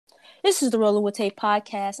This is the Rolling with Tay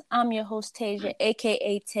podcast. I'm your host, Tasia,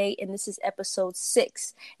 aka Tay, and this is episode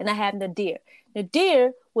 6. And I have Nadir.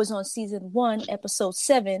 Nadir was on season 1, episode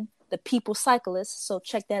 7, The People Cyclist. So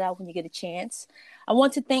check that out when you get a chance. I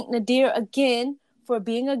want to thank Nadir again for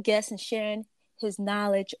being a guest and sharing his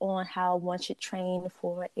knowledge on how one should train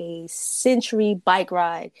for a century bike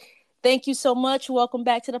ride. Thank you so much. Welcome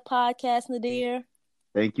back to the podcast, Nadir.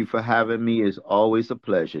 Thank you for having me. It's always a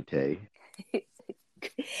pleasure, Tay.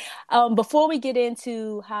 Before we get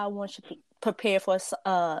into how one should prepare for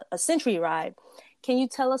a century ride, can you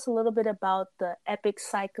tell us a little bit about the epic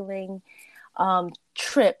cycling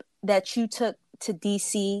trip that you took to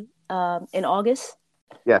DC in August?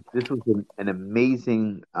 Yes, this was an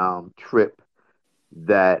amazing trip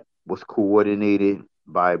that was coordinated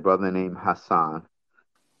by a brother named Hassan.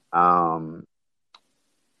 Um,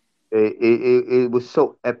 it was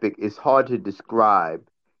so epic. It's hard to describe.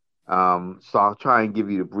 So I'll try and give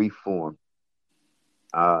you the brief form.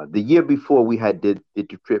 The year before we did the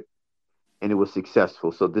trip and it was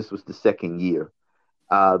successful. So this was the second year.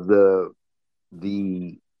 The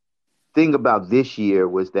thing about this year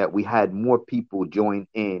was that we had more people join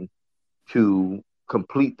in to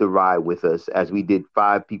complete the ride with us, as we did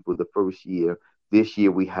 5 people the first year. This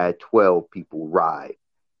year we had 12 people ride.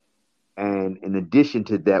 And in addition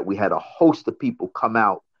to that, we had a host of people come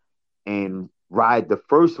out and ride the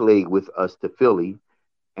first leg with us to Philly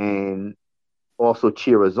and also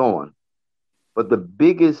cheer us on. But the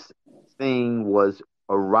biggest thing was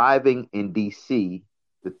arriving in DC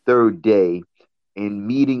the third day and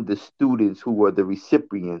meeting the students who were the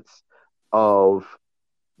recipients of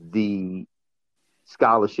the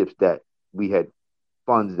scholarships that we had,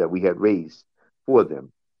 funds that we had raised for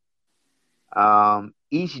them.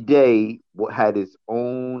 Each day had its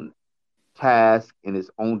own task and its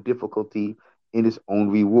own difficulty and its own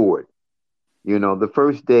reward. You know, the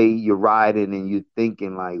first day you're riding and you're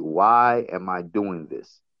thinking like, why am I doing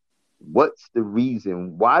this? What's the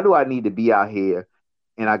reason? Why do I need to be out here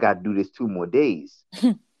and I got to do this 2 more days?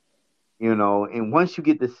 And once you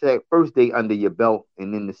get the first day under your belt,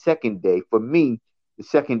 and then the second day, for me, the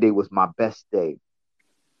second day was my best day.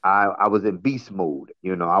 I was in beast mode.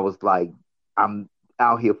 I was like, I'm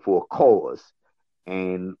out here for a cause,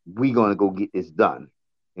 and we gonna go get this done.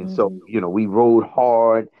 And so, Mm-hmm. we rode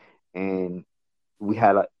hard, and we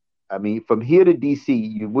had I mean, from here to DC,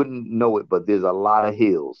 you wouldn't know it, but there's a lot of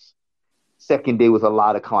hills. Second day was a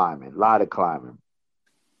lot of climbing, a lot of climbing.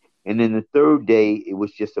 And then the third day, it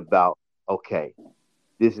was just about, okay,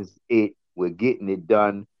 this is it. We're getting it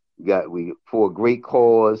done. We for a great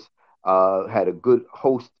cause. Had a good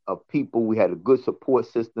host of people. We had a good support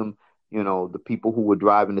system. The people who were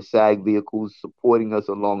driving the SAG vehicles supporting us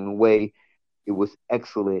along the way. It was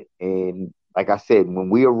excellent. And like I said,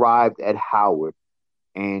 when we arrived at Howard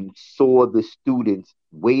and saw the students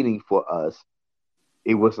waiting for us,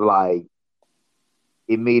 it was like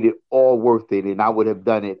it made it all worth it. And I would have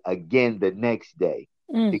done it again the next day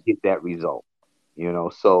Mm. to get that result.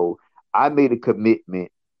 So I made a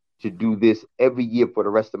commitment to do this every year for the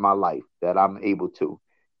rest of my life that I'm able to.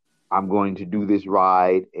 I'm going to do this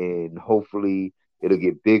ride, and hopefully it'll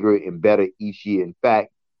get bigger and better each year. In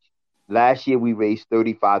fact, last year we raised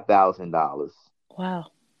 $35,000.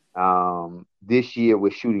 Wow. This year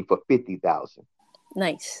we're shooting for 50,000.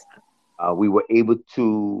 Nice. We were able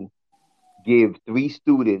to give 3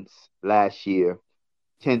 students last year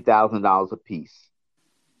 $10,000 apiece.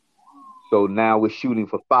 So now we're shooting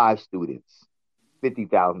for 5 students,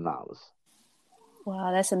 $50,000.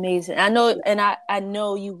 Wow, that's amazing. I know, and I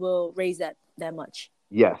know you will raise that much.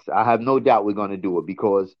 Yes, I have no doubt we're going to do it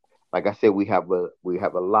because, like I said, we have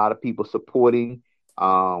a lot of people supporting.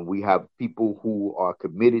 We have people who are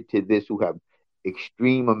committed to this, who have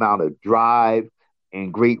extreme amount of drive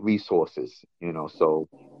and great resources. So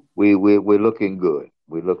we're looking good.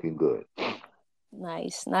 We're looking good.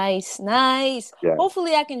 Nice, nice, nice. Yeah.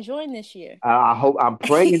 Hopefully, I can join this year. I hope I'm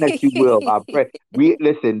praying that you will. I pray. We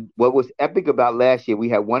listen. What was epic about last year? We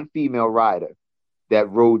had one female rider that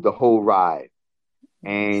rode the whole ride,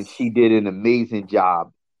 and Nice. she did an amazing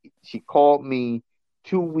job. She called me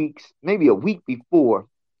 2 weeks, maybe a week before,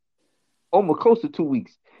 almost close to 2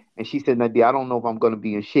 weeks, and she said, "Nadia, I don't know if I'm going to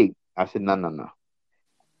be in shape." I said, "No, no, no.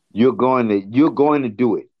 You're going to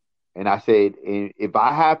do it." And I said, "And if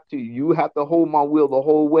I have to, you have to hold my wheel the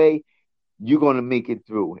whole way. You're going to make it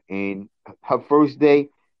through." And her first day,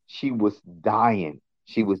 she was dying.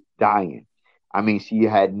 She was dying. I mean, she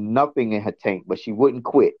had nothing in her tank, but she wouldn't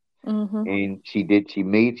quit. Mm-hmm. And she did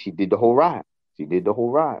the whole ride. She did the whole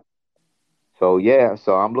ride. So yeah,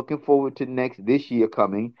 so I'm looking forward to next this year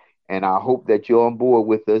coming. and I hope that you're on board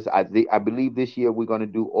with us. I believe this year we're going to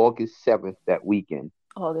do August 7th that weekend.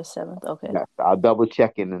 August 7th. Okay. Yes, I'll double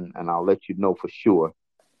check in and I'll let you know for sure.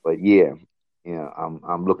 But yeah,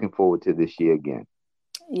 I'm looking forward to this year again.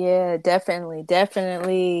 Yeah, definitely.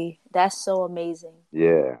 Definitely. That's so amazing.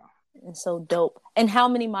 Yeah. And so dope. And how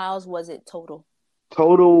many miles was it total?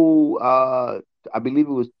 Total, I believe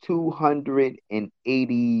it was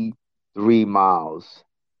 283 miles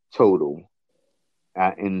total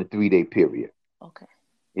in the 3 day period. Okay.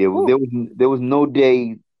 There was no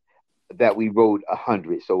day that we rode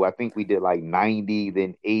 100. So I think we did like 90,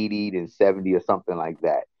 then 80, then 70 or something like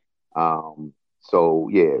that. So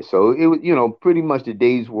yeah, so it was, pretty much the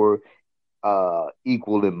days were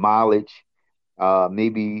equal in mileage,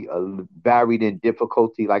 maybe varied in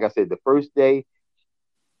difficulty. Like I said, the first day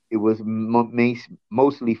it was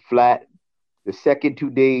mostly flat. The second 2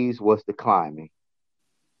 days was the climbing.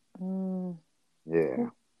 Yeah.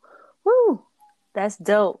 Woo. That's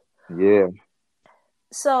dope. Yeah.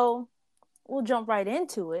 So we'll jump right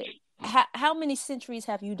into it. How many centuries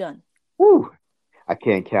have you done? Woo. I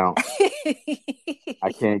can't count.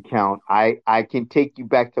 I can't count. I can take you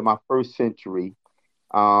back to my first century.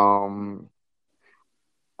 I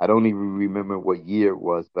don't even remember what year it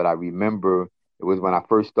was, but I remember it was when I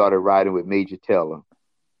first started riding with Major Taylor,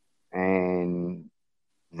 and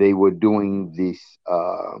they were doing the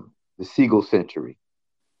Seagull Century,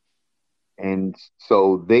 and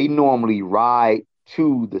so they normally ride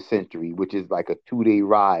to the Century, which is like a 2 day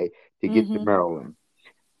ride to get to Maryland.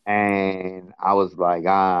 And I was like,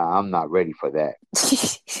 I'm not ready for that.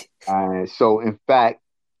 And so, in fact,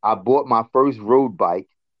 I bought my first road bike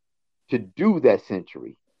to do that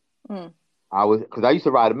Century. Because I used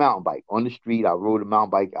to ride a mountain bike on the street. I rode a mountain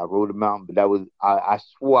bike. But I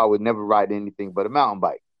swore I would never ride anything but a mountain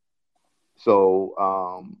bike. So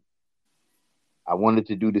I wanted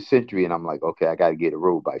to do the Century, and I'm like, okay, I got to get a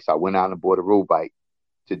road bike. So I went out and bought a road bike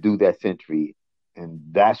to do that Century, and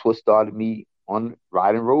that's what started me on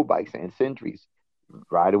riding road bikes and Centuries,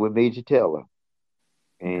 riding with Major Taylor.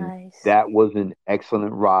 And that was an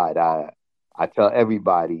excellent ride. I tell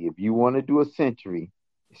everybody, if you want to do a Century,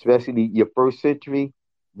 especially your first Century,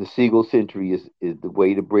 the Seagull Century is the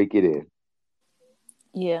way to break it in.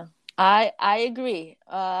 Yeah, I agree.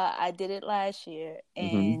 I did it last year,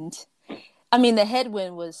 and I mean the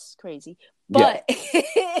headwind was crazy, but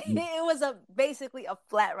it was basically a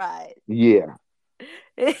flat ride. Yeah,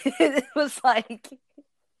 it was like,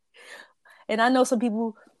 and I know some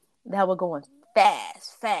people that were going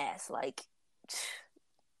fast. Like,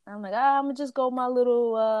 I'm like, I'm gonna just go my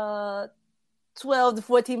little 12 to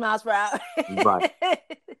 14 miles per hour. Right.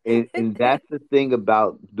 And that's the thing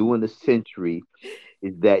about doing a Century,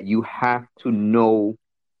 is that you have to know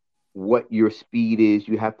what your speed is.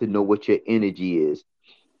 You have to know what your energy is.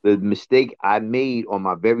 The mistake I made on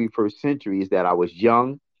my very first Century is that I was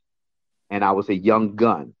young and I was a young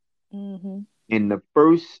gun. In the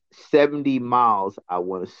first 70 miles, I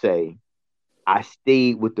want to say, I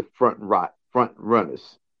stayed with the front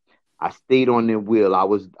runners. I stayed on their wheel. I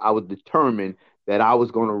was determined that I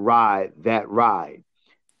was going to ride that ride.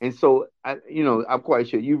 And so, I'm quite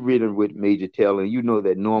sure you've ridden with Major Taylor, and you know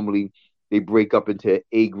that normally they break up into an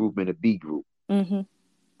A group and a B group.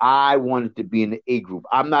 I wanted to be in the A group.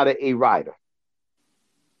 I'm not an A rider,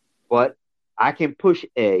 but I can push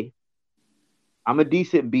A. I'm a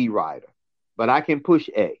decent B rider, but I can push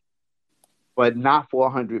A, but not for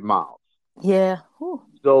 100 miles. Yeah.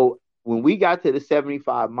 So when we got to the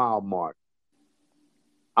 75-mile mark,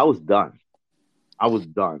 I was done.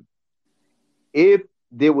 If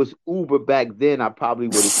there was Uber back then, I probably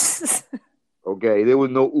would have. Okay, there was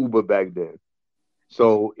no Uber back then.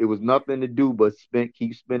 So it was nothing to do but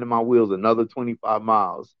keep spinning my wheels another 25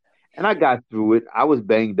 miles. And I got through it. I was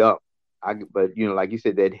banged up. But, like you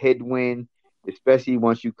said, that headwind, especially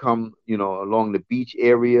once you come, along the beach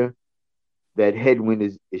area, that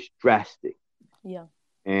headwind is drastic. Yeah.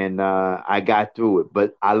 And I got through it.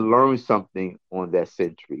 But I learned something on that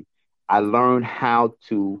Century. I learned how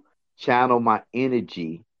to channel my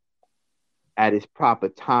energy at its proper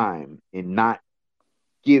time and not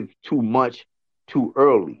give too much too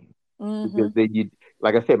early. Because then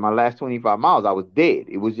like I said, my last 25 miles, I was dead.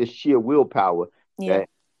 It was just sheer willpower that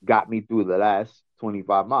got me through the last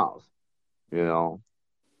 25 miles, So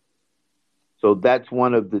that's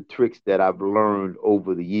one of the tricks that I've learned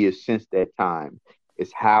over the years since that time,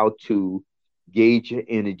 is how to gauge your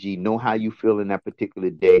energy, know how you feel in that particular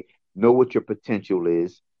day, know what your potential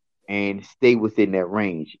is, and stay within that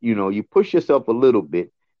range. You push yourself a little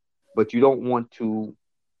bit, but you don't want to,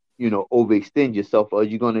 overextend yourself, or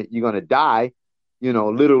you're gonna die,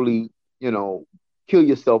 literally, kill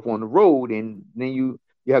yourself on the road, and then you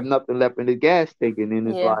have nothing left in the gas tank, and then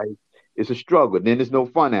it's Yeah. like it's a struggle. Then there's no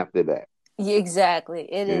fun after that. Yeah,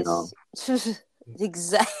 exactly. It You know. is. Yeah.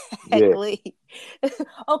 Exactly.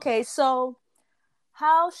 Okay, so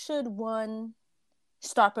how should one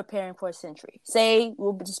start preparing for a century? Say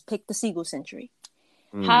we'll just pick the Seagull century.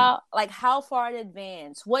 Mm. How far in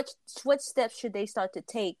advance? What steps should they start to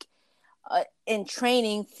take in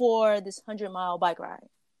training for this 100-mile bike ride?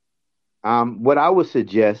 What I would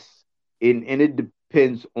suggest, and it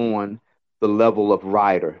depends on the level of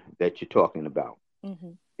rider that you're talking about.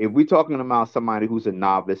 Mm-hmm. If we're talking about somebody who's a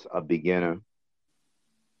novice, a beginner,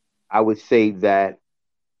 I would say that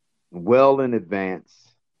well in advance,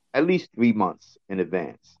 at least 3 months in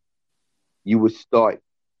advance, you would start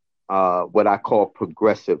what I call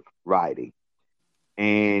progressive riding.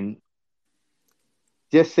 And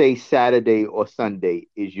just say Saturday or Sunday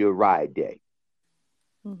is your ride day.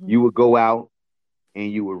 Mm-hmm. You would go out and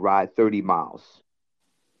you would ride 30 miles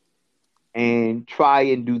and try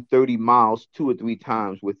and do 30 miles 2 or 3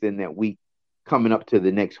 times within that week, coming up to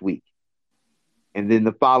the next week. And then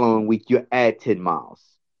the following week, you add 10 miles.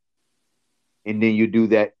 And then you do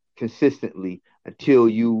that consistently until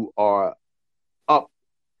you are up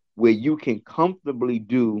where you can comfortably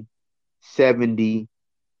do 70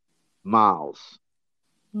 miles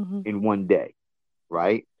Mm-hmm. in one day,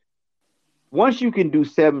 right? Once you can do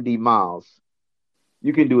 70 miles,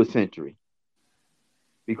 you can do a century.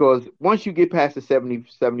 Because once you get past the 70,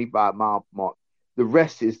 75-mile mark, the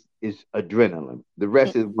rest is adrenaline. The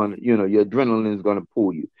rest is going to, your adrenaline is going to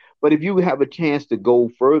pull you. But if you have a chance to go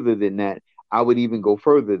further than that, I would even go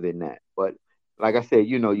further than that. But like I said,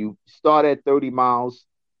 you start at 30 miles.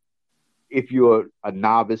 If you're a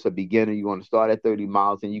novice, a beginner, you're going to start at 30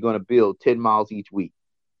 miles and you're going to build 10 miles each week.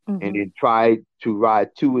 Mm-hmm. And then try to ride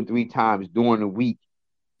 2 or 3 times during the week,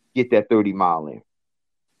 get that 30-mile in.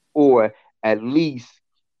 Or at least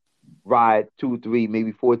ride 2, 3,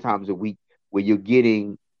 maybe 4 times a week where you're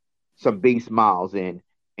getting some base miles in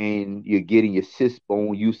and you're getting your sits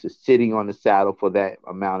bone used to sitting on the saddle for that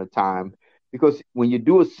amount of time. Because when you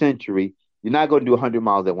do a century, you're not going to do 100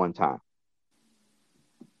 miles at one time.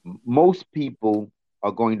 Most people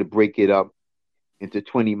are going to break it up into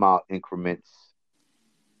 20-mile increments.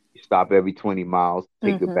 You stop every 20 miles,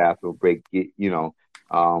 take the bathroom break,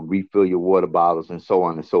 refill your water bottles, and so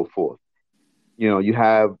on and so forth. You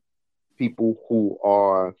have people who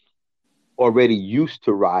are already used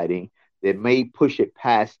to riding that may push it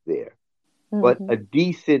past there. But a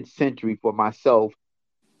decent century for myself,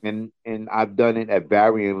 and I've done it at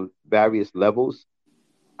various levels,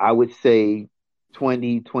 I would say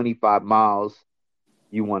 20, 25 miles,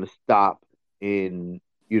 you want to stop and,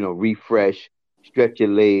 refresh, stretch your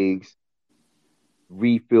legs,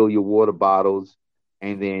 refill your water bottles,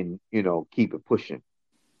 and then, keep it pushing.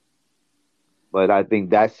 But I think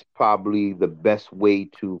that's probably the best way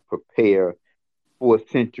to prepare for a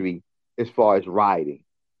century as far as riding.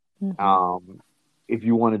 If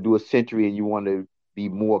you want to do a century and you want to be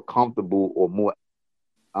more comfortable or more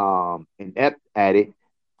inept at it,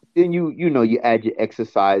 then you add your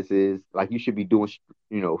exercises. Like you should be doing,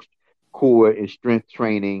 core and strength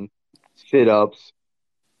training, sit ups,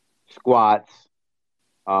 squats,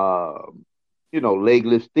 leg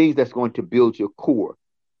lifts, things that's going to build your core,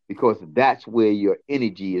 because that's where your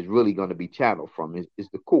energy is really going to be channeled from, is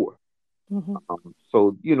the core.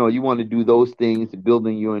 So, you want to do those things,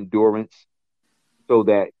 building your endurance so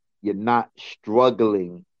that you're not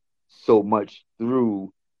struggling so much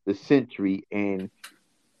through the century. And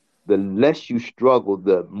the less you struggle,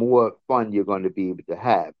 the more fun you're going to be able to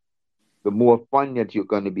have. The more fun that you're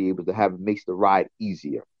going to be able to have, it makes the ride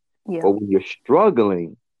easier. Yeah. But when you're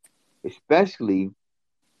struggling, especially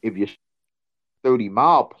if you're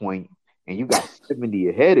 30-mile point and you got 70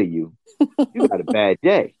 ahead of you, you got a bad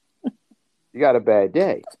day. You got a bad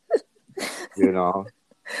day.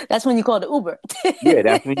 That's when you call the Uber. Yeah,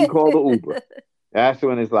 that's when you call the Uber. That's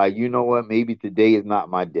when it's like, you know what, maybe today is not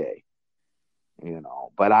my day.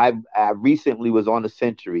 But I recently was on a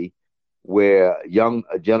century where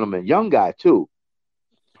a gentleman, young guy too,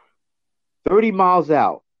 30 miles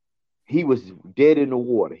out, he was dead in the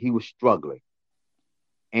water. He was struggling.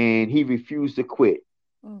 And he refused to quit.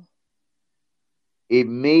 It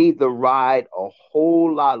made the ride a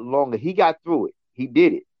whole lot longer. He got through it. He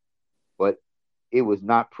did it. But it was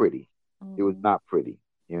not pretty. It was not pretty.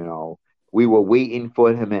 We were waiting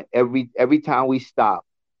for him, and every time we stopped,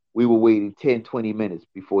 we were waiting 10, 20 minutes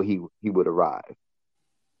before he would arrive.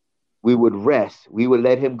 We would rest. We would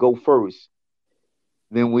let him go first.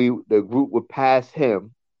 Then the group would pass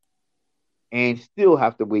him and still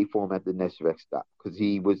have to wait for him at the next rest stop because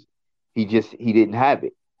he was he didn't have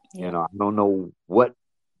it. Yeah. I don't know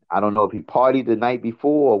if he partied the night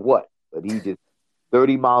before or what, but he just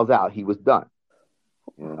 30 miles out, he was done.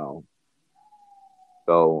 You know,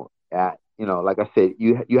 so like I said,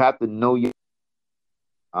 you have to know you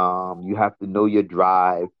have to know your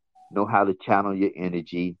drive, know how to channel your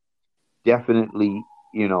energy. Definitely,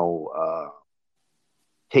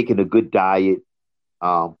 taking a good diet,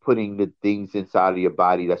 putting the things inside of your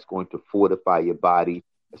body that's going to fortify your body,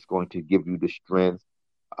 that's going to give you the strength,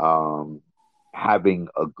 um, having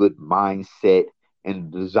a good mindset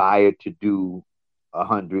and desire to do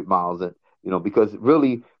 100 miles, because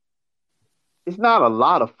really it's not a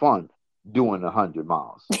lot of fun doing 100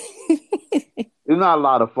 miles. It's not a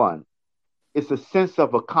lot of fun. It's a sense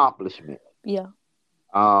of accomplishment. Yeah.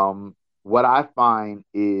 What I find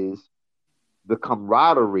is the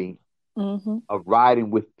camaraderie Mm-hmm. of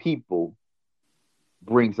riding with people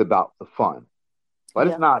brings about the fun. But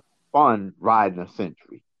Yeah. it's not fun riding a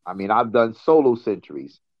century. I mean, I've done solo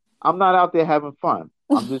centuries. I'm not out there having fun.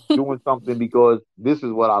 I'm just doing something because this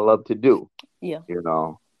is what I love to do. Yeah. You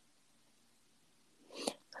know.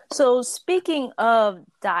 So speaking of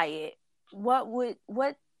diet, what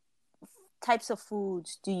types of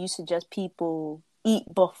foods do you suggest people eat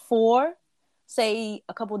before, say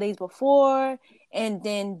a couple days before, and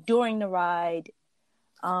then during the ride,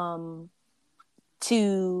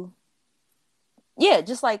 to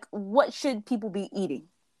just like what should people be eating?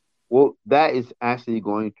 Well, that is actually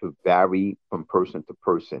going to vary from person to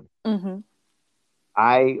person. Mm-hmm.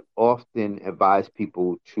 I often advise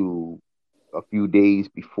people to, a few days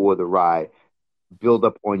before the ride, build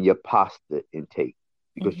up on your pasta intake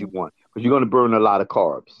because Mm-hmm. you're going to burn a lot of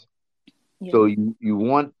carbs. Yeah. So you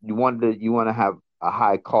want to have a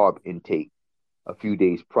high carb intake a few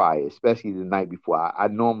days prior, especially the night before. I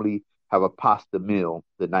normally have a pasta meal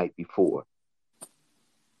the night before.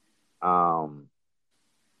 Um,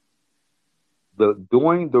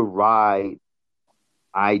 during the ride,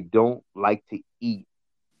 I don't like to eat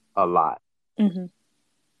a lot Mm-hmm.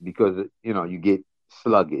 because you get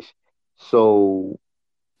sluggish. So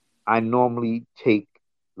I normally take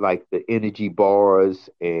like the energy bars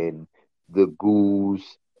and the goos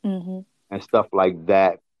Mm-hmm. and stuff like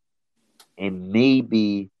that. And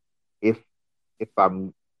maybe if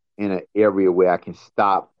I'm in an area where I can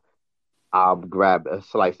stop, I'll grab a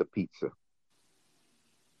slice of pizza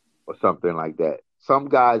or something like that. Some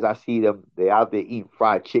guys I see them, they out there eating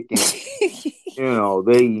fried chicken.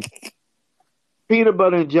 They peanut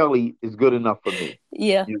butter and jelly is good enough for me.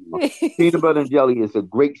 Yeah. Peanut butter and jelly is a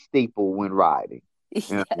great staple when riding.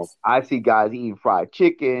 Yes. I see guys eating fried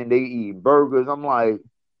chicken, they eating burgers. I'm like,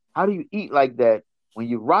 how do you eat like that when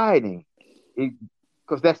you're riding?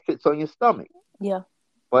 Because that sits on your stomach. Yeah.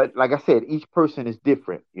 But like I said, each person is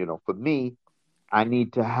different. For me, I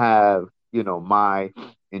need to have, my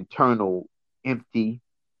internal empty,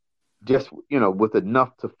 just, with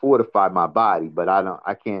enough to fortify my body. But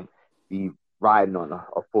I can't be riding on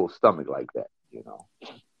a full stomach like that. So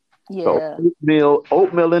Yeah.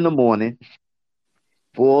 oatmeal in the morning,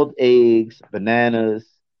 boiled eggs, bananas,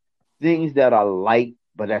 things that are light,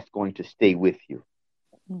 but that's going to stay with you.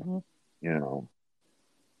 Mm-hmm. You know.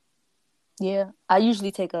 Yeah. I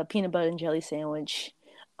usually take a peanut butter and jelly sandwich.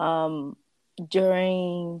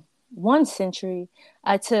 During one century,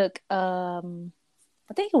 I took I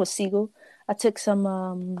think it was Siegel. I took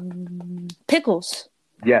some pickles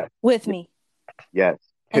Yes. with me. Yes.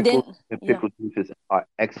 And Pickles then and pickle juices are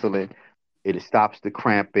excellent. It stops the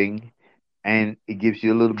cramping and it gives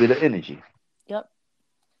you a little bit of energy.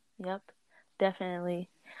 Yep, definitely.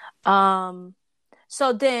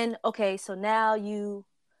 So then, okay, so now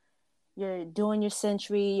you're doing your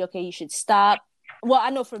century. Okay, you should stop. Well,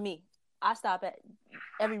 I know for me, I stop at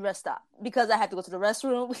every rest stop because I have to go to the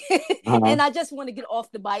restroom Uh-huh. and I just want to get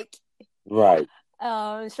off the bike, Right.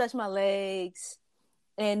 stretch my legs,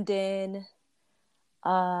 and then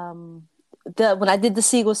when I did the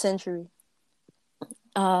Siegel century,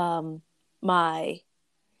 my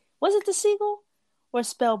was it the Siegel or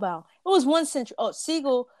Spellbound? It was one century. Oh,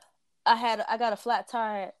 Siegel. I got a flat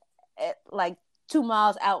tire at like 2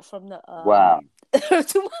 miles out from the Wow.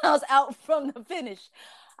 2 miles out from the finish.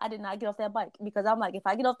 I did not get off that bike because I'm like, if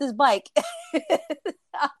I get off this bike,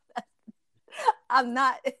 I'm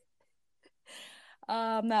not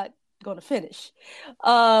I'm not gonna finish.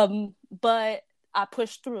 But I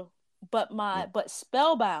pushed through. But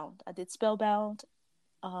Spellbound, I did Spellbound.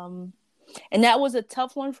 And that was a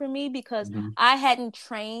tough one for me because Mm-hmm. I hadn't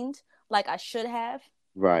trained like I should have.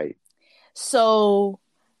 Right. So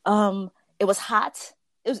it was hot.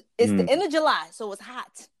 It's the end of July, so it was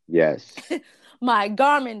hot. Yes. My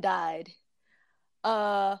Garmin died.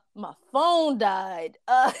 My phone died.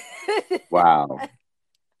 Wow.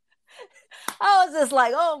 I was just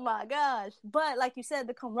like, oh my gosh. But like you said,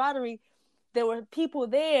 the camaraderie, there were people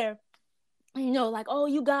there, like, oh,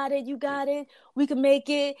 you got it, we can make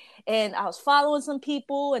it. And I was following some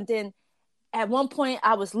people, and then at one point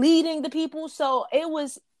I was leading the people. So it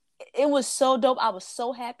was so dope. I was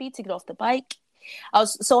so happy to get off the bike. I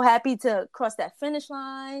was so happy to cross that finish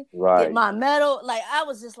line, get Right. my medal. Like, I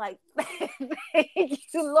was just like, thank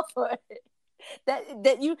you, Lord. That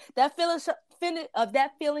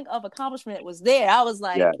feeling of accomplishment was there. I was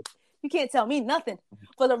Yeah. like, you can't tell me nothing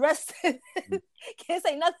for the rest. Can't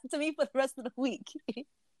say nothing to me for the rest of the week.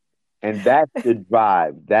 And that's the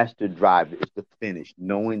drive. That's the drive. It's the finish,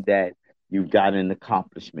 knowing that you've got an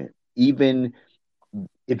accomplishment. Even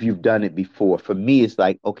if you've done it before. For me, it's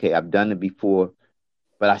like, okay, I've done it before,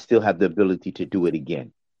 but I still have the ability to do it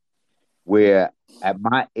again. Where at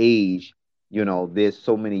my age, there's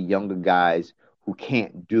so many younger guys who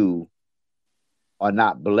can't do, are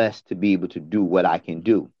not blessed to be able to do what I can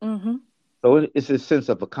do. Mm-hmm. So it's a sense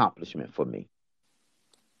of accomplishment for me.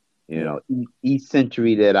 Yeah. Each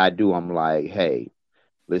century that I do, I'm like, hey,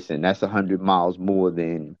 listen, that's 100 miles more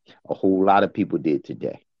than a whole lot of people did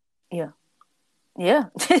today. Yeah. Yeah.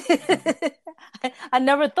 I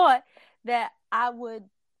never thought that I would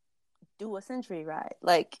do a century ride,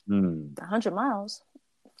 like Mm. 100 miles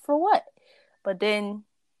for what? But then,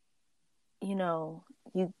 you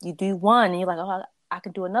do one and you're like, oh, I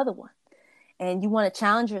can do another one. And you want to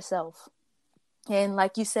challenge yourself. And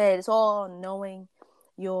like you said, it's all knowing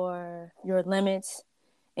your limits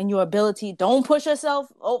and your ability. Don't push yourself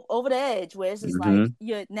over the edge where it's just like Hmm.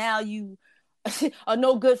 you are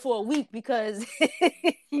no good for a week because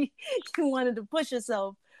you wanted to push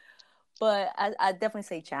yourself. But I definitely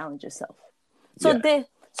say challenge yourself. So Yeah.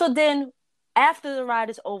 then after the ride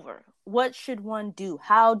is over, what should one do?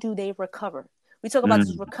 How do they recover? We talk about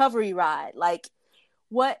this Mm. recovery ride. Like,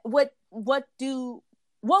 what would you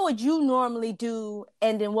normally do,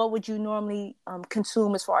 and then what would you normally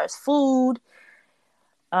consume as far as food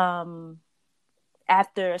um,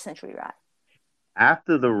 after a century ride?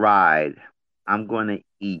 After the ride, I'm going to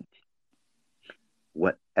eat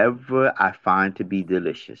whatever I find to be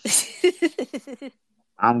delicious.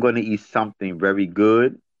 I'm going to eat something very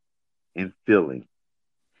good and filling.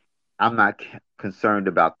 I'm not concerned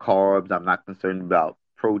about carbs. I'm not concerned about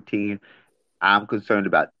protein. I'm concerned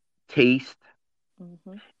about taste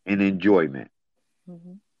Mm-hmm. and enjoyment.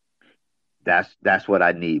 Mm-hmm. That's what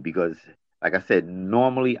I need because, like I said,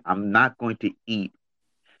 normally I'm not going to eat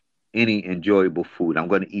any enjoyable food. I'm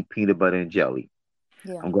going to eat peanut butter and jelly.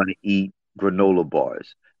 Yeah. I'm going to eat granola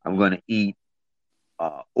bars. I'm going to eat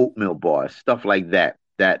oatmeal bars, stuff like that,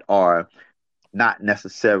 that are not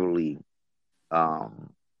necessarily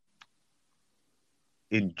um,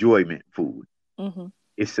 enjoyment food. Mm-hmm.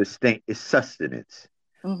 It's sustenance.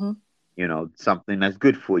 Mm-hmm. Something that's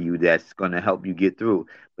good for you that's going to help you get through.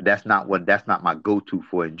 But that's not my go-to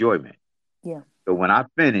for enjoyment. Yeah. So when I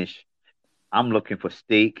finish, I'm looking for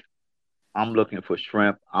steak. I'm looking for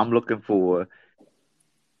shrimp. I'm looking for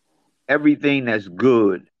everything that's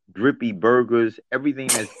good, drippy burgers, everything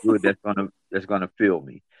that's good that's gonna fill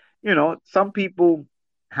me. Some people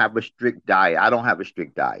have a strict diet. I don't have a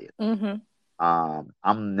strict diet. Mm-hmm.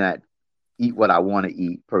 I'm not eat what I want to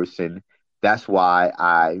eat person. That's why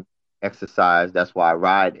I exercise. That's why I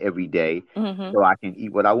ride every day Mm-hmm. so I can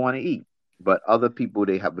eat what I want to eat. But other people,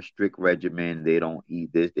 they have a strict regimen. They don't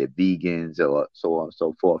eat this. They're vegans or so on and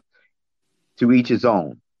so forth. To each his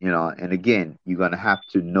own. And again, you're going to have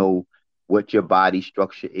to know what your body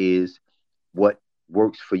structure is, what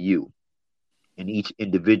works for you. And each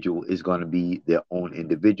individual is going to be their own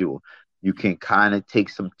individual. You can kind of take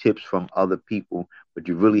some tips from other people, but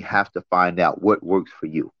you really have to find out what works for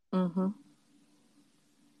you. Mm-hmm.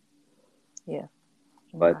 Yeah.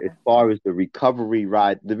 But No. as far as the recovery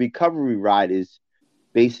ride is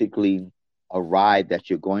basically a ride that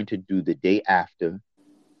you're going to do the day after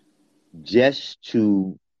just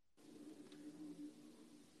to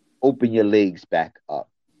open your legs back up.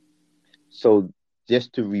 So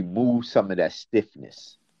just to remove some of that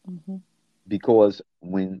stiffness. Mm-hmm. Because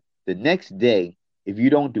when the next day, if you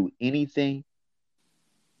don't do anything,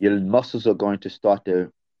 your muscles are going to start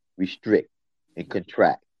to restrict and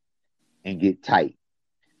contract and get tight.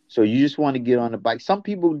 So you just want to get on the bike. Some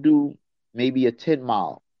people do maybe a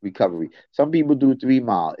 10-mile recovery. Some people do 3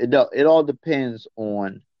 mile. It all depends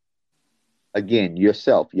on, again,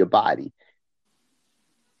 yourself, your body.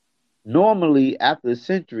 Normally, after a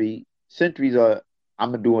centuries are,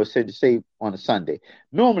 I'm gonna do a century, say on a Sunday.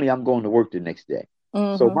 Normally, I'm going to work the next day. So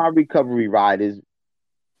Mm-hmm. my recovery ride is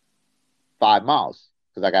 5 miles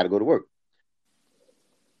because I got to go to work.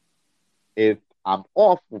 If I'm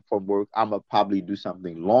off from work, I'm gonna probably do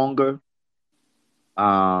something longer.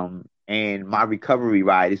 And my recovery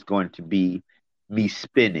ride is going to be me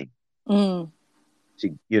spinning to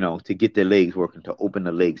get the legs working, to open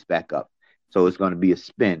the legs back up. So it's going to be a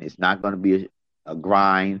spin. It's not going to be a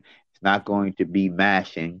grind. It's not going to be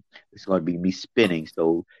mashing. It's going to be me spinning.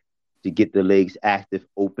 So to get the legs active,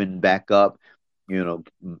 open back up,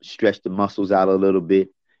 stretch the muscles out a little bit.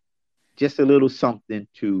 Just a little something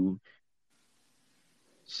to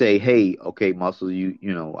say, hey, okay, muscles,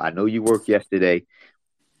 I know you worked yesterday,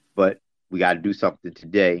 but we got to do something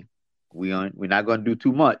today. We're not going to do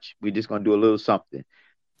too much. We're just going to do a little something.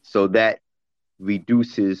 So that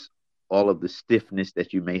reduces all of the stiffness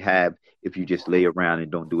that you may have if you just lay around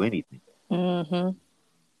and don't do anything. Mm-hmm.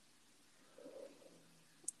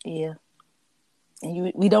 Yeah.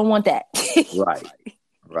 And we don't want that.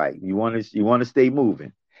 Right. You want to stay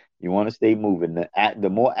moving. You want to stay moving. The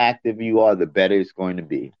more active you are, the better it's going to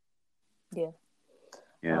be. Yeah.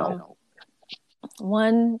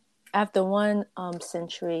 After one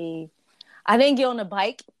century, I didn't get on a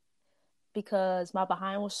bike because my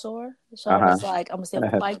behind was sore. So I was like, I'm gonna stay on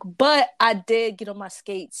the bike. But I did get on my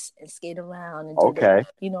skates and skate around and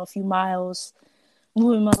did a few miles,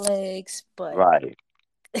 moving my legs. But right.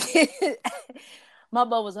 my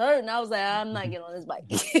butt was hurting. I was like, I'm not getting on this bike.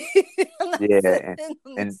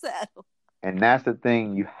 And that's the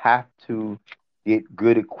thing. You have to get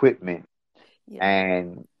good equipment,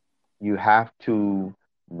 and you have to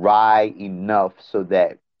ride enough so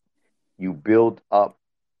that you build up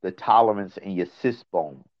the tolerance in your sits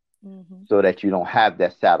bone, so that you don't have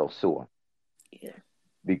that saddle sore. Yeah.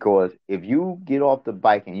 Because if you get off the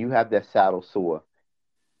bike and you have that saddle sore,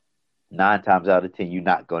 9 times out of 10, you're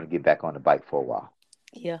not going to get back on the bike for a while.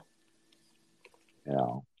 Yeah.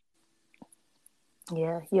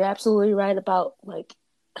 Yeah, you're absolutely right about like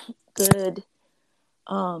good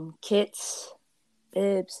kits,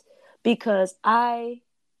 bibs, because I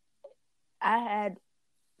had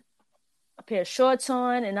a pair of shorts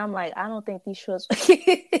on and I'm like, I don't think these shorts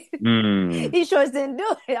these shorts didn't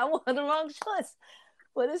do it. I wore the wrong shorts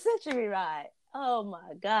for the century ride. Oh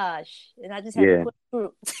my gosh. And I just had to put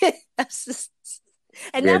through.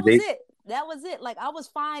 And that was it. That was it. Like I was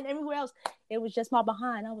fine everywhere else. It was just my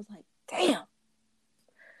behind. I was like, damn.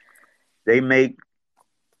 They make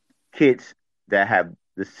kits that have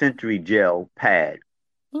the Century Gel pad.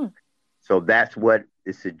 So that's what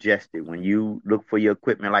is suggested when you look for your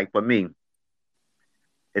equipment. Like for me,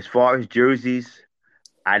 as far as jerseys,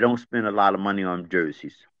 I don't spend a lot of money on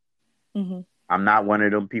jerseys. I'm not one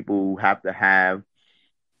of them people who have to have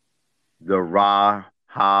the Raha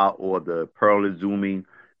or the Pearl Izumi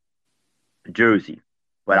jersey,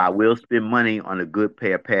 but I will spend money on a good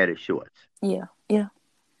pair of padded shorts. Yeah.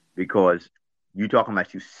 Because you talking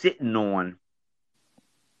about you sitting on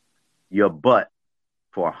your butt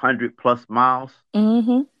for 100+ miles.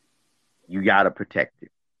 You got to protect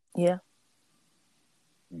it. Yeah.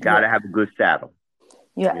 You got to have a good saddle.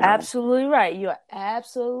 You're absolutely right. You're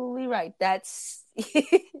absolutely right. That's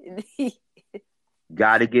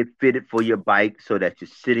got to get fitted for your bike so that you're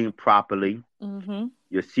sitting properly.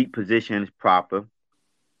 Your seat position is proper.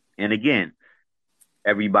 And again,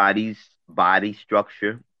 everybody's body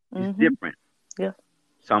structure is different. Yeah.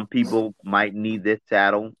 Some people might need their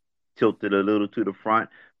saddle tilted a little to the front.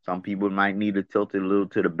 Some people might need it tilted a little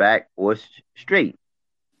to the back or straight.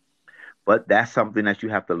 But that's something that you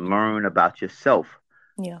have to learn about yourself.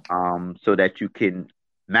 Yeah. So that you can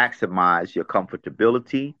maximize your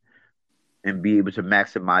comfortability and be able to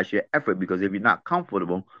maximize your effort. Because if you're not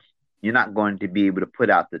comfortable, you're not going to be able to put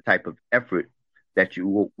out the type of effort that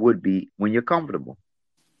you would be when you're comfortable.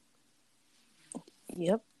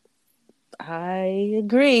 Yep. I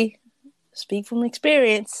agree. Speak from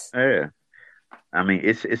experience. Yeah. I mean,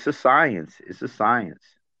 it's a science. It's a science.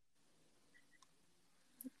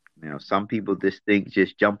 Some people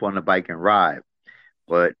just jump on the bike and ride,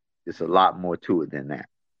 but there's a lot more to it than that.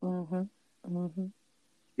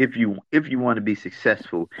 If you want to be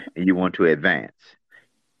successful and you want to advance,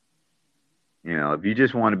 if you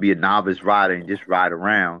just want to be a novice rider and just ride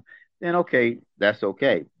around, then okay, that's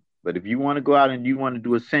okay. But if you want to go out and you want to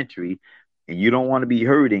do a century and you don't want to be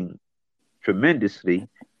hurting tremendously,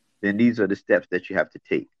 then these are the steps that you have to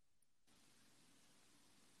take.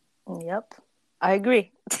 Yep. I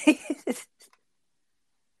agree.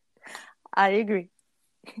 I agree.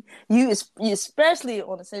 You especially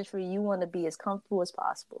on a century, you want to be as comfortable as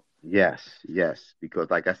possible. Yes. Because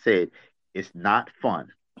like I said, it's not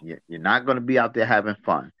fun. You're not going to be out there having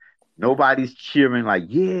fun. Nobody's cheering like,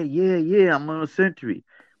 yeah, I'm on a century.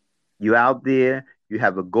 You're out there. You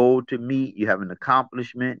have a goal to meet. You have an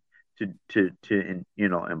accomplishment to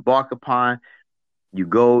embark upon. You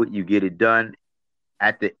go. You get it done.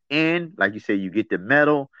 At the end, like you say, you get the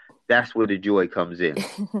medal. That's where the joy comes in.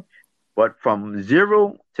 But from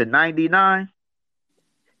 0 to 99,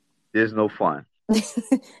 there's no fun.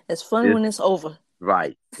 It's fun when it's over.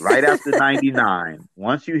 Right. Right after 99.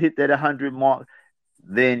 Once you hit that 100 mark,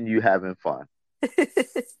 then you having fun.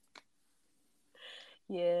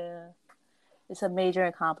 Yeah. It's a major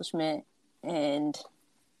accomplishment. And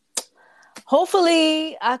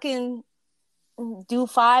hopefully I can do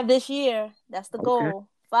 5 this year. That's the goal.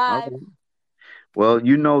 5. Okay. Well,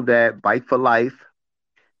 you know that Bike for Life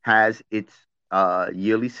has its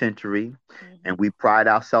yearly century, and we pride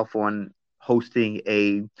ourselves on hosting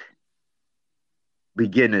a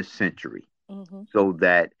beginner's century. So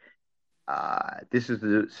that this is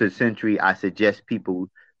the century I suggest people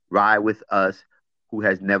ride with us who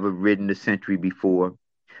has never ridden the century before,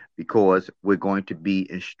 because we're going to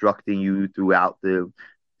be instructing you throughout the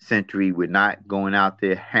century. We're not going out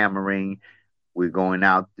there hammering. We're going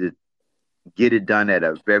out to get it done at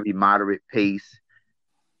a very moderate pace.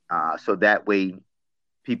 So that way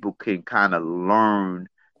people can kind of learn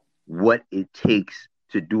what it takes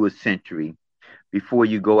to do a century before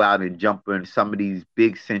you go out and jump in some of these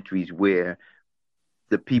big centuries where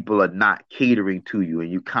the people are not catering to you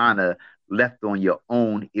and you kind of left on your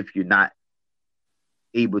own if you're not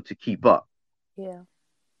able to keep up. Yeah.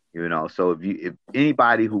 So if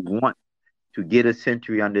anybody who wants to get a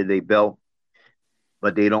century under their belt,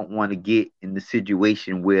 but they don't want to get in the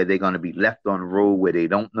situation where they're going to be left on the road, where they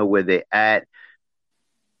don't know where they're at,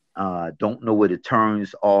 don't know where the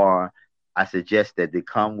turns are, I suggest that they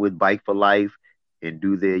come with Bike for Life and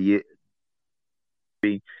do their year,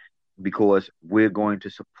 because we're going to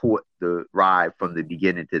support the ride from the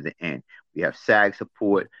beginning to the end. We have SAG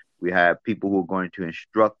support. We have people who are going to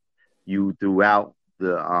instruct you throughout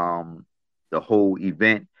the whole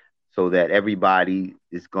event so that everybody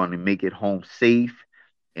is going to make it home safe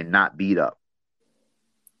and not beat up.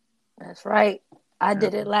 That's right. I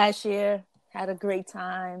did it last year. Had a great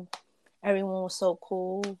time. Everyone was so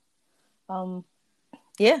cool.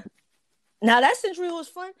 Yeah. Now that century was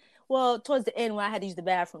fun. Well, towards the end when I had to use the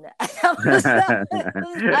bathroom, that was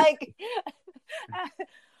like,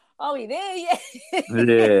 are we there yet?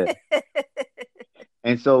 Yeah.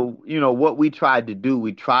 And so, what we tried to do,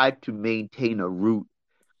 we tried to maintain a route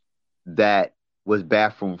that was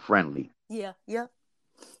bathroom friendly. Yeah.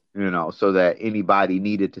 So that anybody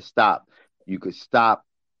needed to stop, you could stop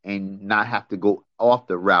and not have to go off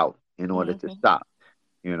the route in order to stop.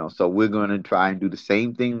 So we're going to try and do the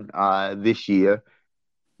same thing this year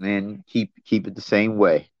and keep it the same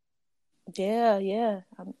way. Yeah.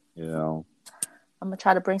 I'm going to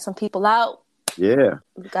try to bring some people out. Yeah.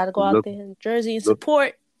 We got to go out there in Jersey and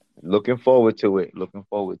support. Looking forward to it.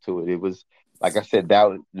 It was, like I said,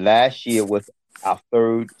 that last year was our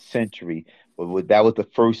 3rd century. But that was the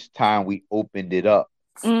first time we opened it up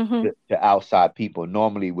to outside people.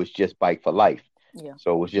 Normally it was just Bike for Life. Yeah.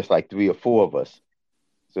 So it was just like 3 or 4 of us.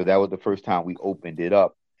 So that was the first time we opened it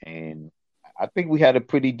up. And I think we had a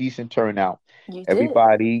pretty decent turnout.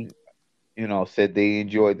 Everybody, said they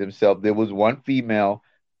enjoyed themselves. There was one female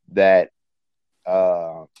that,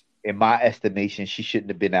 in my estimation, she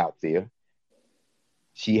shouldn't have been out there.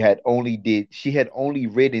 She had only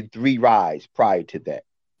ridden 3 rides prior to that.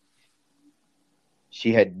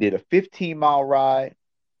 She had did a 15-mile ride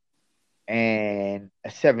and a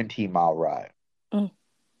 17-mile ride.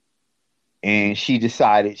 And she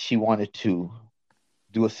decided she wanted to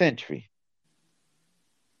do a century.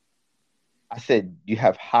 I said, you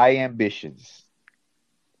have high ambitions.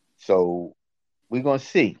 So we're going to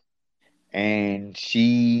see. And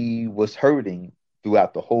she was hurting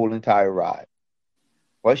throughout the whole entire ride.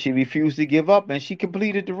 But she refused to give up, and she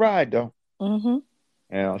completed the ride, though.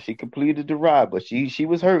 She completed the ride, but she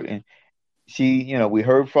was hurting. We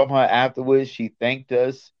heard from her afterwards. She thanked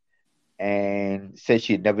us and said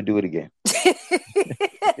she'd never do it again.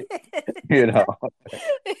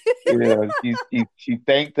 She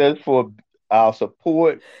thanked us for our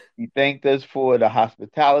support. She thanked us for the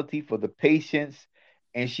hospitality, for the patience,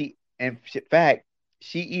 and in fact,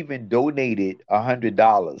 she even donated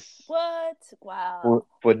 $100. What? Wow.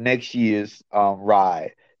 For next year's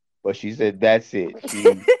ride, but she said that's it.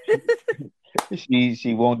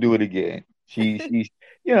 She won't do it again. She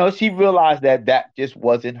realized that just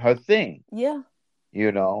wasn't her thing. Yeah.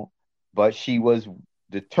 But she was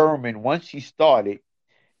determined. Once she started,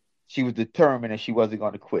 she was determined, and she wasn't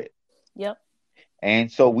going to quit. Yep.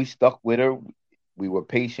 And so we stuck with her. We were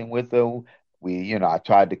patient with her. I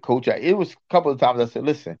tried to coach her. It was a couple of times I said,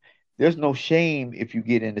 listen, there's no shame if you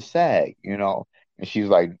get into SAG, you know. And she's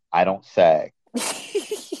like, I don't SAG.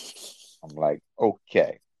 I'm like,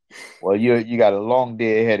 okay. Well, you got a long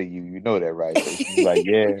day ahead of you. You know that, right? So she's like,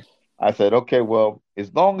 yeah. I said, okay, well,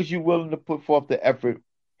 as long as you're willing to put forth the effort,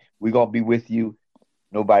 we're gonna be with you.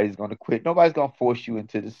 Nobody's gonna quit. Nobody's gonna force you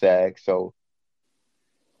into the SAG. So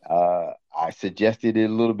I suggested it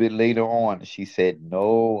a little bit later on. She said,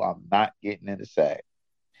 no, I'm not getting into SAG.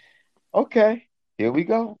 Okay, here we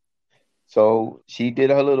go. So she did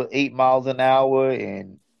her little 8 miles an hour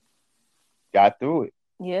and got through it.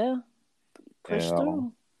 Yeah, You push know,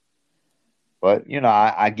 through. but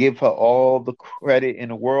I give her all the credit in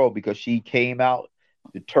the world because she came out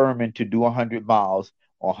determined to do 100 miles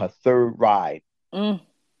on her third ride. Mm.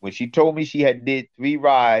 When she told me she had did 3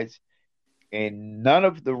 rides and none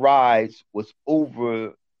of the rides was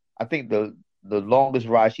over, I think the longest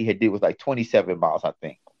ride she had did was like 27 miles, I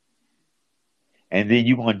think. And then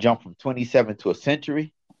you're gonna jump from 27 to a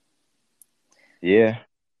century? Yeah.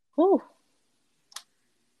 Whew.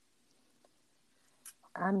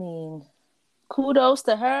 I mean, kudos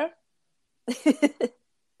to her.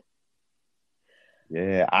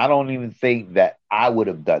 Yeah. I don't even think that I would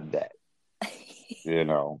have done that, you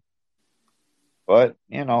know. But,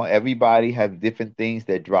 everybody has different things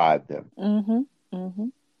that drive them. Mm-hmm. Mm-hmm.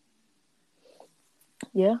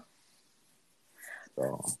 Yeah.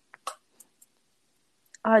 So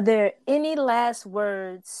Are there any last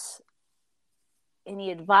words,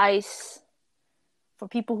 any advice for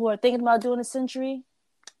people who are thinking about doing a century?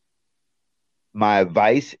 my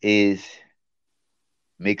advice is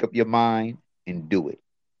make up your mind and do it.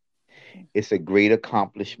 It's a great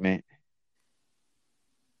accomplishment.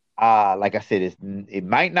 Like I said, it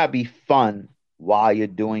might not be fun while you're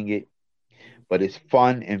doing it, but it's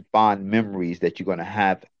fun and fond memories that you're going to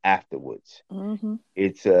have afterwards. Mm-hmm.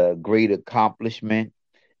 It's a great accomplishment.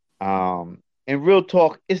 In real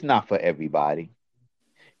talk, it's not for everybody.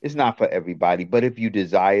 It's not for everybody, but if you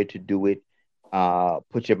desire to do it,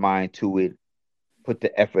 put your mind to it, put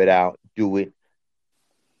the effort out, do it.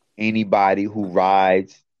 Anybody who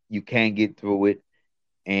rides, you can get through it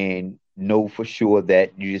and know for sure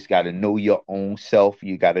that you just got to know your own self.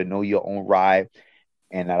 You got to know your own ride.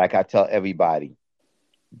 And like I tell everybody,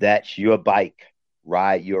 that's your bike.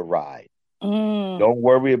 Ride your ride. Mm. Don't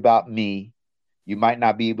worry about me. You might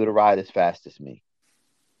not be able to ride as fast as me.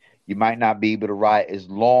 You might not be able to ride as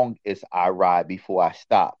long as I ride before I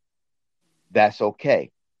stop. That's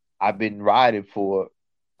okay. I've been riding for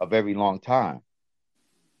a very long time.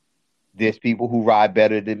 There's people who ride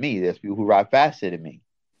better than me. There's people who ride faster than me.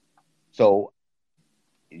 So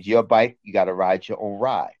it's your bike. You got to ride your own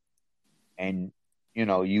ride. And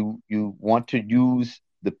you want to use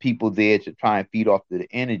the people there to try and feed off the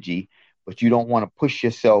energy, but you don't want to push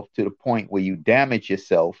yourself to the point where you damage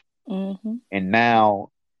yourself. Mm-hmm. And now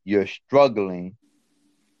you're struggling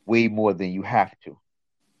way more than you have to.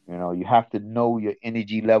 You have to know your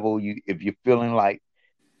energy level. If you're feeling like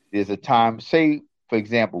there's a time, say, for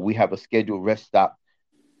example, we have a scheduled rest stop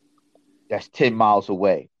that's 10 miles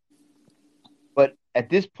away. But at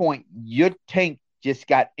this point, your tank just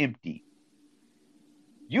got empty.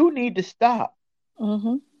 You need to stop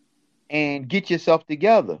Mm-hmm. and get yourself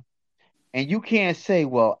together. And you can't say,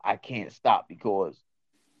 well, I can't stop because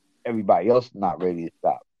everybody else is not ready to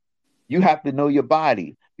stop. You have to know your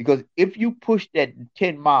body because if you push that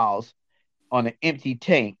 10 miles on an empty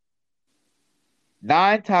tank,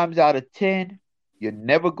 9 times out of 10, you're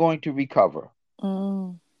never going to recover.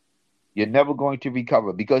 Mm. You're never going to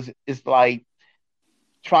recover because it's like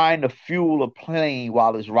trying to fuel a plane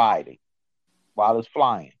while it's riding, while it's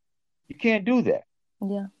flying. You can't do that.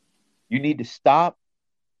 Yeah. You need to stop,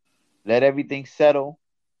 let everything settle,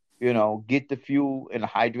 get the fuel and the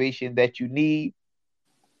hydration that you need,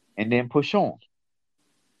 and then push on.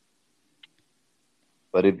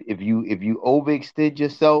 But if you overextend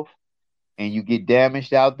yourself and you get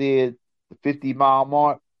damaged out there, the 50-mile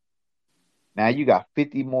mark, now you got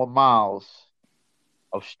 50 more miles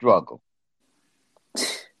of struggle.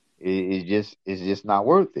 It's just not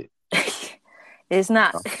worth it. It's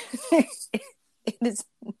not. It is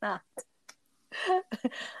not.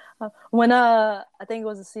 When I think it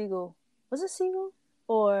was a Seagull. Was it Seagull?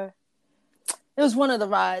 Or it was one of the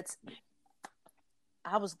rides.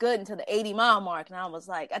 I was good until the 80-mile mark, and I was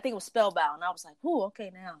like, I think it was Spellbound. I was like, "Ooh, okay,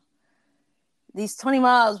 now these 20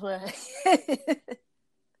 miles were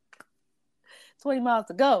 20 miles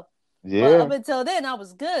to go." But Yeah. up until then, I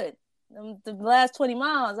was good. The last 20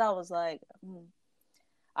 miles, I was like,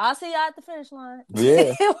 I'll see y'all at the finish line.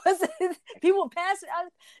 Yeah. It was people pass it. I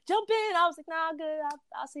jump in. I was like, nah, good.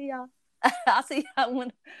 I'll see y'all. I'll see y'all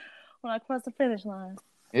when I cross the finish line.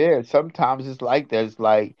 Yeah, sometimes it's like that. It's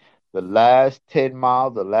like the last 10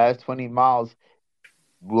 miles, the last 20 miles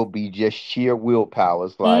will be just sheer willpower.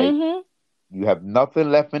 It's like Mm-hmm. you have nothing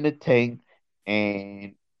left in the tank,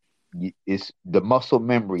 and it's the muscle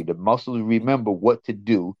memory. The muscles remember what to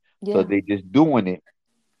do, so Yeah. they just doing it.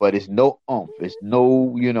 But it's no umph. It's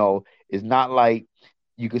no, it's not like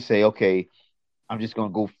you could say, okay, I'm just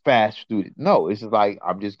gonna go fast through it. No, it's like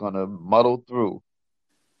I'm just gonna muddle through,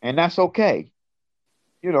 and that's okay.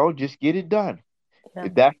 Just get it done. Yeah.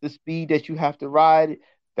 If that's the speed that you have to ride,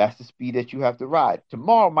 that's the speed that you have to ride.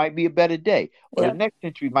 Tomorrow might be a better day, or the Yep. next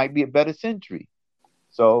century might be a better century.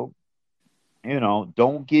 So,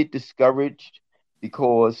 don't get discouraged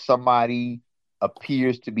because somebody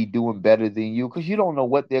appears to be doing better than you because you don't know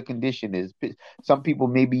what their condition is. Some people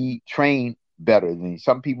may be trained better than you.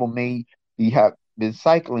 Some people may have been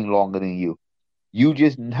cycling longer than you. You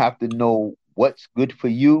just have to know what's good for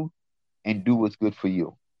you and do what's good for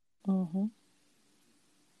you. Mm-hmm.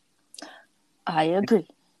 I agree.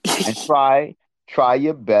 And try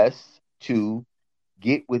your best to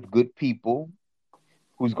get with good people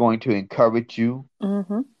who's going to encourage you.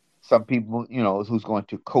 Mm-hmm. Some people, who's going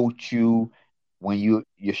to coach you when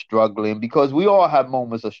you're struggling because we all have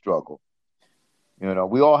moments of struggle.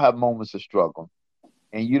 We all have moments of struggle.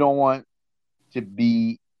 And you don't want to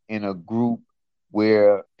be in a group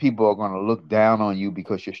where people are going to look down on you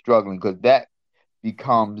because you're struggling because that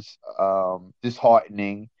becomes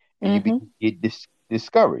disheartening and Mm-hmm. get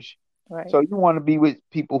discouraged. Right. So you want to be with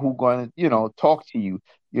people who going to, talk to you,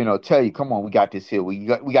 tell you, come on, we got this here. We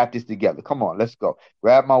got this together. Come on, let's go.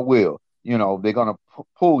 Grab my wheel. They're going to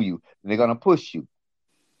pull you. They're going to push you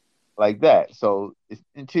like that. So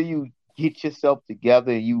until you get yourself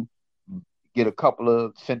together and you get a couple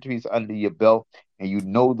of centuries under your belt and you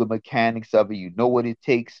know the mechanics of it, you know what it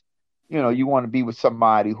takes, you want to be with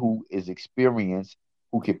somebody who is experienced,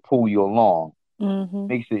 who can pull you along. Mm-hmm.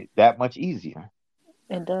 Makes it that much easier.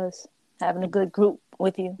 It does. Having a good group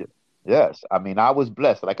with you. Yes. I mean, I was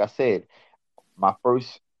blessed. Like I said, my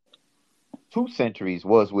first 2 centuries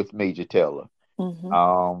was with Major Taylor.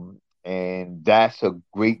 Mm-hmm. And that's a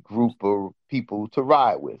great group of people to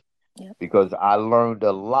ride with Yep. because I learned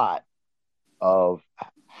a lot of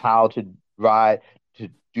how to ride, to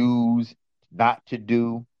do's, not to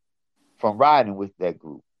do from riding with that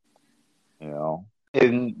group.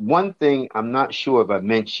 And one thing I'm not sure if I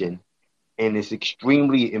mentioned, and it's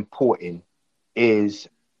extremely important, is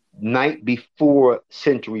night before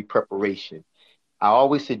century preparation. I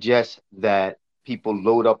always suggest that people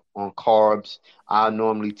load up on carbs. I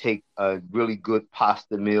normally take a really good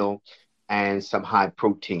pasta meal and some high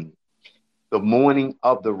protein. The morning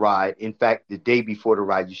of the ride, in fact, the day before the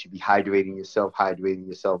ride, you should be hydrating yourself.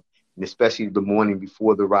 And especially the morning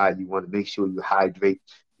before the ride, you want to make sure you hydrate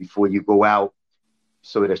before you go out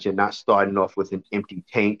so that you're not starting off with an empty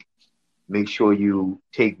tank. Make sure you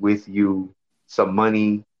take with you some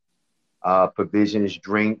money, provisions,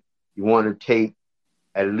 drink. You want to take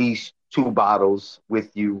at least 2 bottles with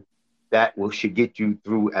you. That will should get you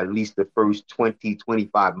through at least the first 20,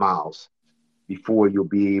 25 miles before you'll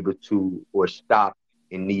be able to or stop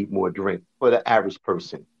and need more drink for the average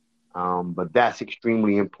person. But that's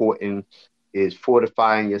extremely important is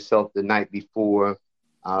fortifying yourself the night before,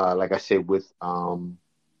 like I said, with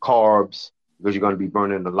carbs, because you're going to be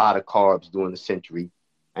burning a lot of carbs during the century.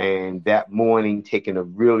 And that morning, taking a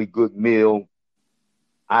really good meal.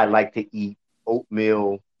 I like to eat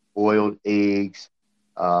oatmeal, boiled eggs,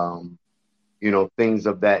 um, things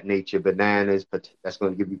of that nature, bananas, but that's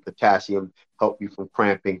going to give you potassium, help you from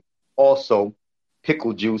cramping. Also,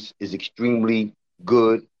 pickle juice is extremely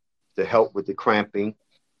good to help with the cramping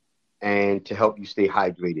and to help you stay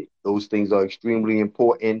hydrated. Those things are extremely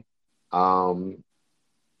important. Um,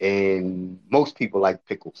 and most people like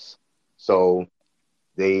pickles. So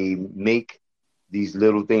they make these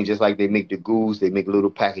little things just like they make the goos. They make little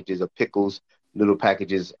packages of pickles, little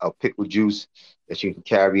packages of pickle juice that you can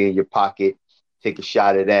carry in your pocket. Take a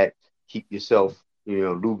shot of that. Keep yourself,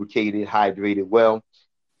 lubricated, hydrated well,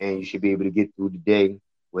 and you should be able to get through the day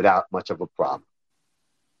without much of a problem.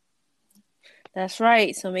 That's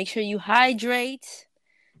right. So make sure you hydrate.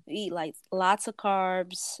 Eat like lots of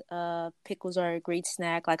carbs. Pickles are a great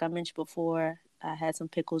snack. Like I mentioned before, I had some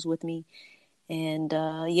pickles with me. And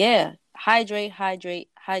yeah, hydrate, hydrate,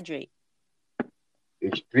 hydrate.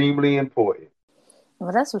 Extremely important.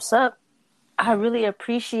 Well, that's what's up. I really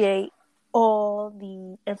appreciate all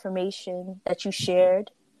the information that you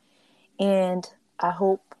shared. And I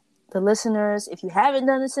hope the listeners, if you haven't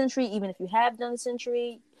done the century, even if you have done the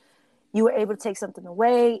century, you were able to take something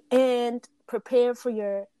away and prepare for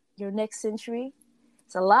your next century.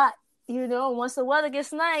 It's a lot. You know, once the weather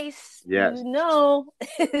gets nice, Yes. you know,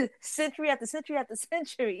 century after century after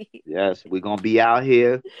century. Yes, we're gonna be out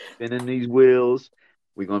here spinning these wheels.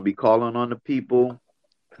 We're gonna be calling on the people,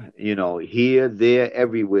 here, there,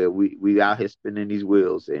 everywhere. We out here spinning these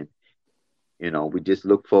wheels, and we just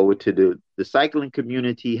look forward to the cycling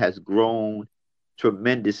community has grown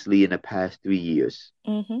tremendously in the past 3 years,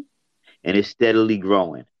 Mm-hmm. and it's steadily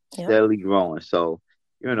growing, Yep. steadily growing. So,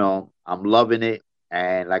 I'm loving it,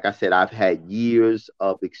 and like I said, I've had years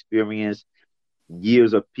of experience,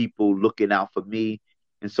 years of people looking out for me.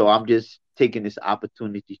 And so I'm just taking this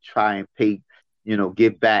opportunity to try and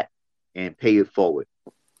give back and pay it forward.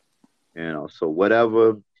 So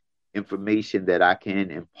whatever information that I can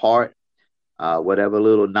impart, whatever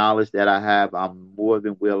little knowledge that I have, I'm more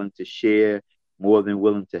than willing to share, more than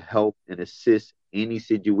willing to help and assist any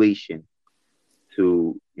situation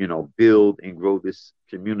to, build and grow this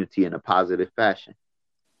community in a positive fashion.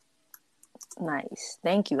 Nice.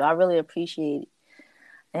 Thank you. I really appreciate it.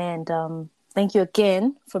 And thank you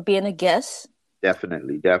again for being a guest.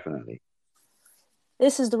 Definitely.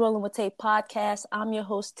 This is the Rolling with Tay podcast. I'm your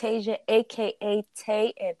host, Tasia, a.k.a.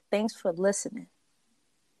 Tay, and thanks for listening.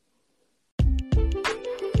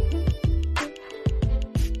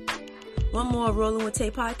 Want more Rolling with Tay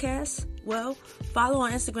podcast? Well, follow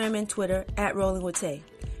on Instagram and Twitter at Rolling with Tay.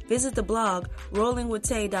 Visit the blog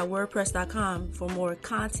rollingwithtay.wordpress.com for more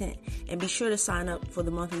content, and be sure to sign up for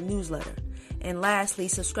the monthly newsletter. And lastly,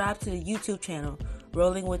 subscribe to the YouTube channel,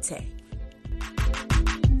 Rolling with Tay.